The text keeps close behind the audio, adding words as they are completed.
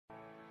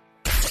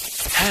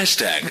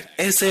Hashtag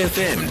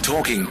SFM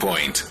Talking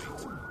Point.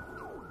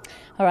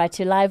 All right,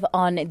 you're live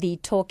on the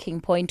Talking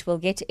Point. We'll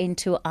get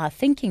into our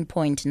thinking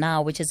point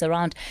now, which is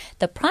around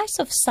the price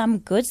of some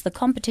goods. The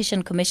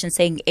Competition Commission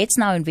saying it's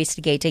now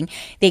investigating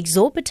the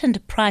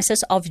exorbitant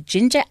prices of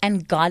ginger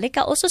and garlic.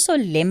 I also saw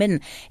lemon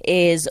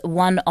is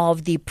one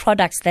of the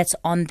products that's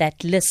on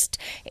that list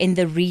in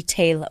the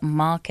retail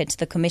market.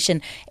 The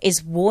Commission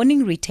is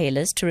warning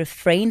retailers to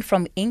refrain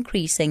from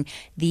increasing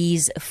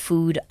these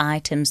food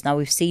items. Now,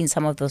 we've seen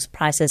some of those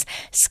prices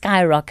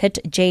skyrocket.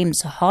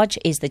 James Hodge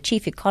is the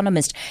chief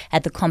economist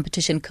at the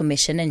Competition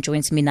Commission and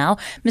joins me now.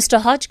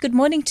 Mr. Hodge, good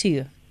morning to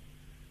you.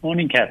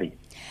 Morning, Kathy.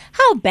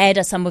 How bad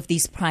are some of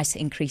these price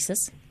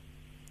increases?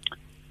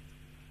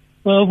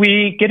 Well,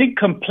 we're getting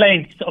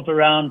complaints of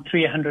around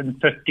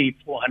 350,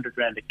 400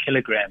 rand a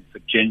kilogram for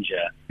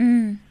ginger,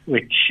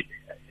 which,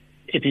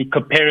 if you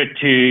compare it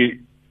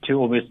to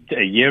almost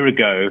a year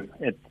ago,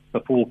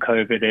 before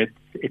COVID,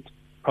 it's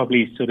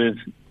probably sort of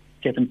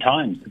 7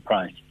 times the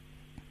price.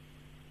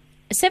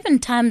 7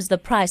 times the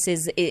price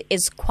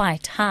is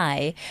quite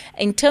high.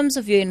 In terms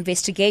of your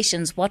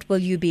investigations, what will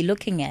you be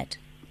looking at?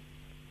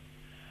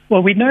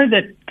 Well, we know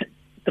that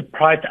the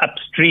price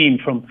upstream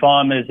from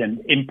farmers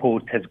and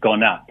imports has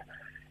gone up.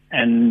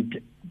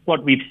 And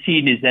what we've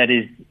seen is that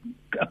is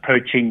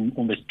approaching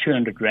almost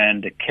 200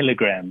 rand a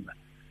kilogram,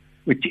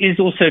 which is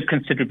also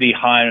considerably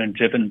higher and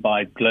driven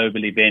by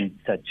global events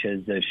such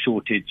as a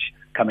shortage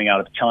coming out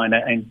of China,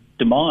 and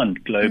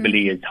demand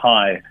globally is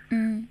high.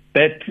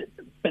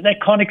 But they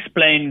can't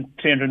explain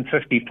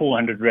 350,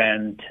 400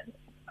 rand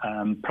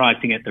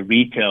pricing at the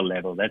retail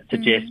level. That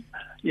suggests,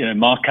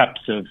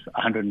 markups of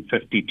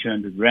 150,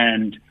 200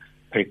 rand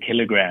per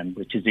kilogram,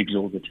 which is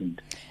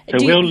exorbitant.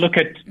 So we'll look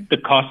at the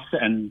costs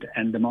and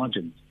the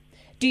margins.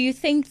 Do you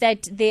think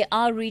that there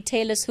are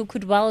retailers who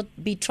could well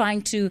be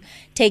trying to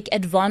take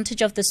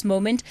advantage of this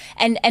moment?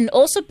 And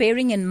also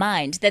bearing in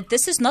mind that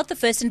this is not the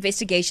first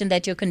investigation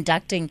that you're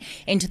conducting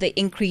into the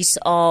increase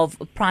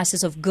of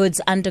prices of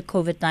goods under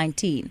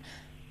COVID-19.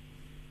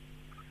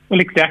 Well,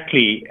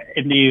 exactly.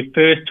 In the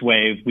first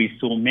wave, we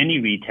saw many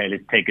retailers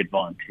take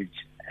advantage.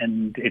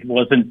 And it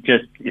wasn't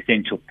just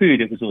essential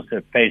food, it was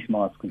also face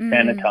masks and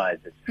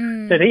sanitizers.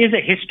 So there is a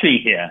history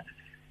here.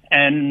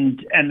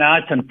 And now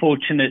it's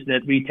unfortunate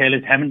that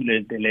retailers haven't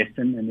learned their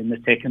lesson. And in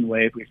the second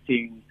wave, we're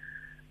seeing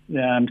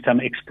some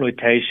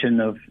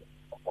exploitation of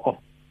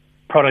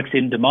products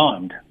in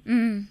demand.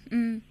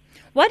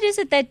 What is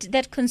it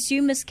that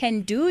consumers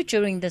can do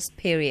during this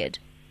period?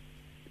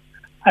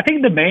 I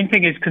think the main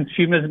thing is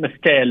consumers must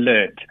stay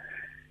alert.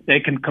 They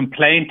can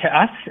complain to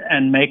us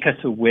and make us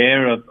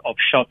aware of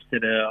shops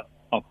that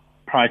are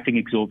pricing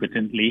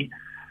exorbitantly.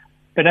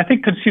 But I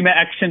think consumer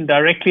action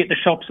directly at the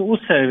shops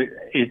also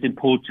is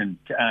important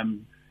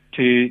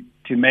to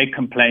make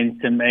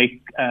complaints and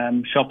make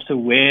shops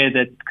aware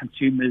that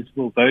consumers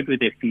will vote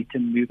with their feet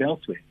and move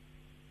elsewhere.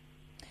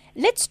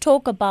 Let's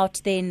talk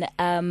about then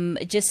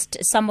just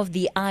some of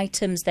the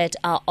items that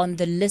are on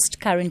the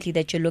list currently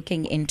that you're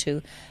looking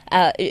into.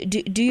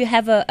 Do you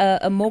have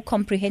a more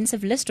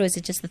comprehensive list, or is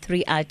it just the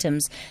 3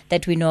 items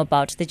that we know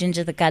about, the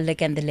ginger, the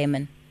garlic and the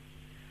lemon?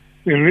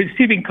 We're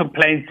receiving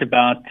complaints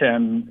about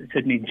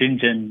certainly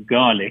ginger and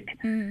garlic.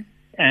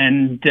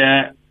 And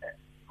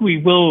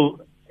we will,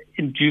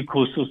 in due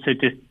course, also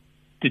just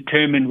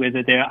determine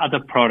whether there are other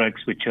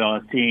products which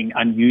are seeing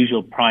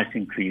unusual price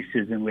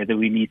increases and whether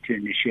we need to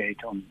initiate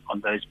on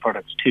those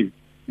products too.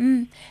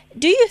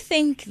 Do you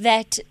think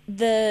that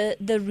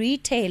the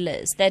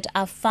retailers that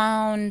are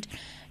found,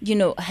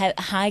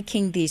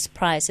 hiking these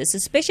prices,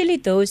 especially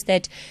those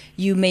that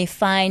you may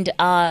find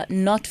are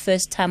not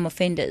first-time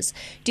offenders,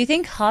 do you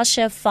think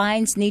harsher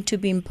fines need to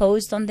be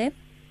imposed on them?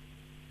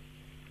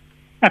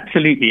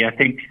 Absolutely. I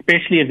think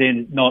especially if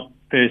they're not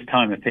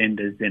first-time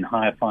offenders, then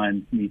higher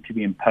fines need to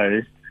be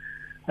imposed.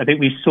 I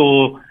think we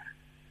saw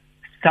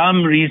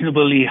some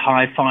reasonably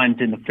high fines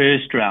in the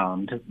first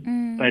round,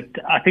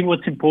 but I think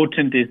what's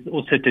important is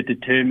also to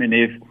determine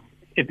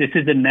if this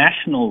is a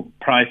national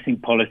pricing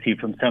policy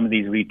from some of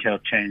these retail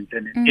chains,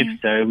 and if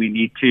so, we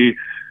need to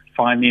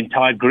fine the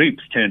entire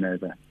group's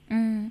turnover.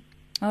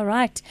 All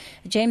right.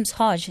 James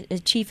Hodge,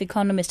 Chief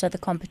Economist at the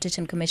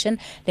Competition Commission,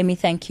 let me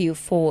thank you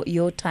for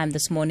your time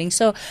this morning.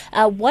 So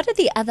what are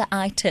the other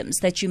items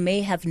that you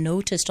may have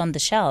noticed on the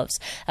shelves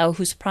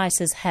whose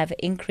prices have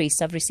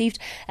increased? I've received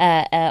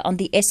on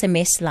the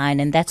SMS line,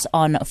 and that's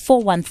on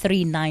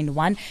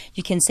 41391.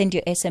 You can send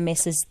your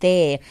SMSs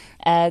there.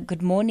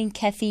 Good morning,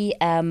 Kathy.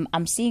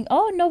 I'm seeing,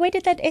 where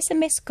did that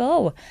SMS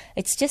go?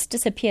 It's just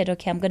disappeared.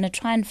 Okay, I'm going to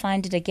try and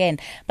find it again.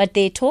 But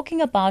they're talking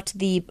about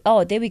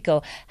there we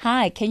go.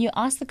 Hi, can you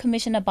ask the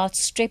Commission about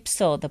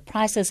Strepsil? The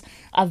prices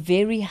are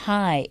very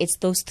high. It's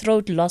those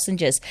throat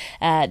lozenges.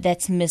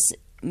 That's Miss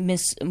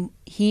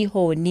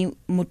Hiho Ni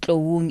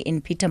Mutlowung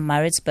in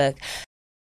Pietermaritzburg.